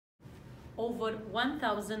over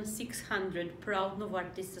 1,600 proud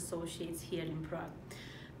Novartis associates here in Prague.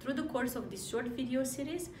 Through the course of this short video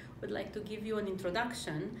series, we'd like to give you an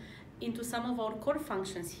introduction into some of our core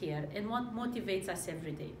functions here and what motivates us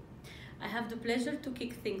every day. I have the pleasure to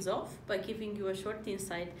kick things off by giving you a short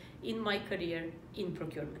insight in my career in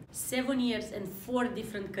procurement. 7 years and 4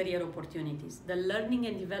 different career opportunities. The learning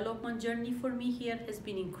and development journey for me here has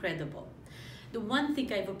been incredible. The one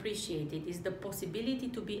thing I've appreciated is the possibility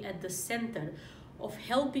to be at the center of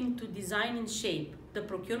helping to design and shape the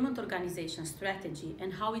procurement organization strategy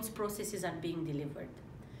and how its processes are being delivered.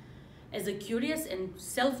 As a curious and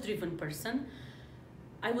self-driven person,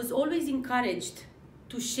 I was always encouraged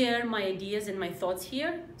to share my ideas and my thoughts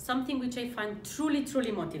here, something which I find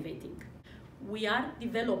truly motivating. We are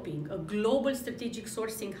developing a global strategic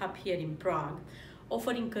sourcing hub here in Prague,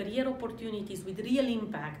 offering career opportunities with real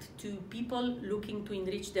impact to people looking to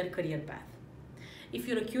enrich their career path. If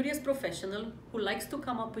you're a curious professional who likes to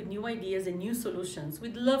come up with new ideas and new solutions,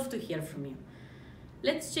 we'd love to hear from you.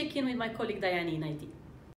 Let's check in with my colleague Diane in IT.